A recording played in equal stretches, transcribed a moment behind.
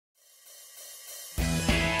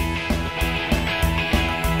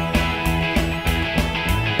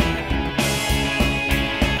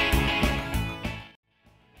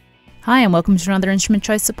Hi and welcome to another Instrument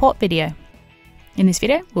Choice Support video. In this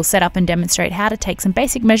video, we'll set up and demonstrate how to take some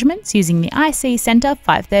basic measurements using the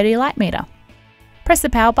IC-CENTER530 Light meter. Press the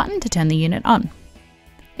power button to turn the unit on.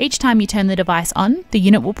 Each time you turn the device on, the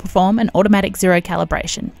unit will perform an automatic zero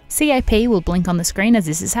calibration. CAP will blink on the screen as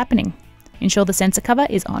this is happening. Ensure the sensor cover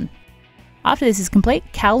is on. After this is complete,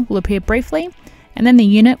 Cal will appear briefly, and then the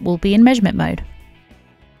unit will be in measurement mode.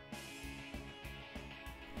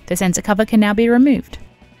 The sensor cover can now be removed.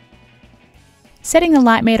 Setting the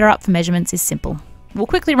light meter up for measurements is simple. We'll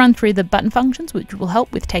quickly run through the button functions which will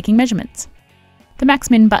help with taking measurements. The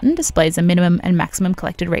max-min button displays the minimum and maximum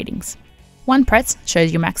collected readings. One press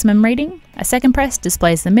shows your maximum reading, a second press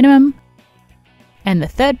displays the minimum, and the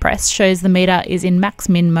third press shows the meter is in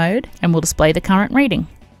max-min mode and will display the current reading.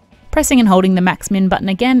 Pressing and holding the max-min button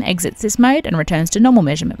again exits this mode and returns to normal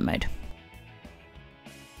measurement mode.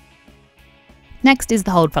 Next is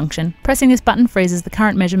the hold function. Pressing this button freezes the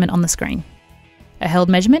current measurement on the screen. A held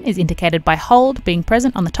measurement is indicated by hold being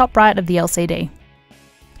present on the top right of the LCD.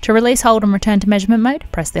 To release hold and return to measurement mode,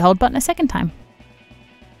 press the hold button a second time.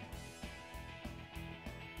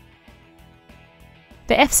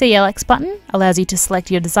 The FCLX button allows you to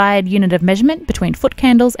select your desired unit of measurement between foot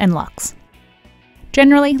candles and lux.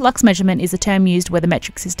 Generally, lux measurement is a term used where the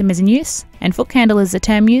metric system is in use, and foot candle is a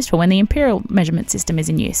term used for when the imperial measurement system is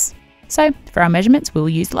in use. So, for our measurements, we will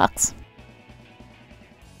use lux.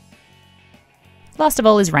 Last of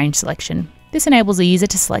all is range selection. This enables the user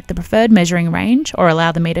to select the preferred measuring range or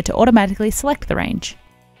allow the meter to automatically select the range.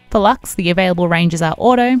 For lux, the available ranges are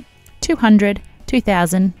auto, 200,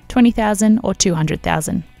 2000, 20,000 or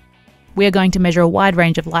 200,000. We are going to measure a wide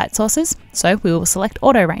range of light sources, so we will select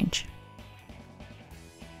auto range.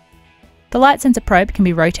 The light sensor probe can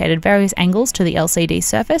be rotated various angles to the LCD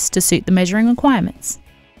surface to suit the measuring requirements.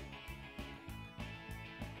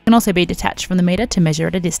 It can also be detached from the meter to measure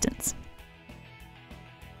at a distance.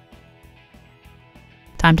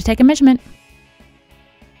 Time to take a measurement.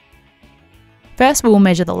 First, we will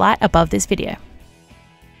measure the light above this video.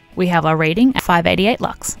 We have our reading at 588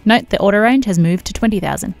 lux. Note the auto range has moved to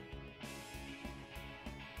 20,000.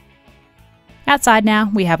 Outside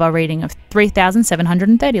now, we have our reading of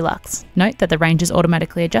 3,730 lux. Note that the range is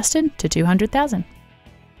automatically adjusted to 200,000.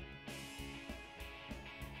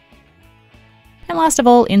 And last of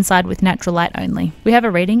all, inside with natural light only. We have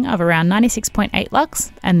a reading of around 96.8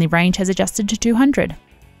 lux and the range has adjusted to 200.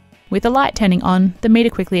 With the light turning on, the meter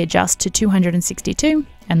quickly adjusts to 262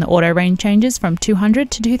 and the auto range changes from 200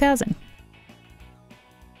 to 2000.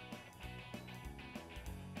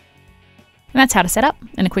 And that's how to set up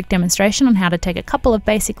and a quick demonstration on how to take a couple of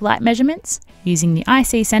basic light measurements using the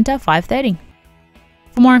IC-CENTER530.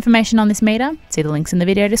 For more information on this meter, see the links in the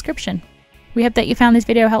video description. We hope that you found this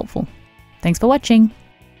video helpful. Thanks for watching.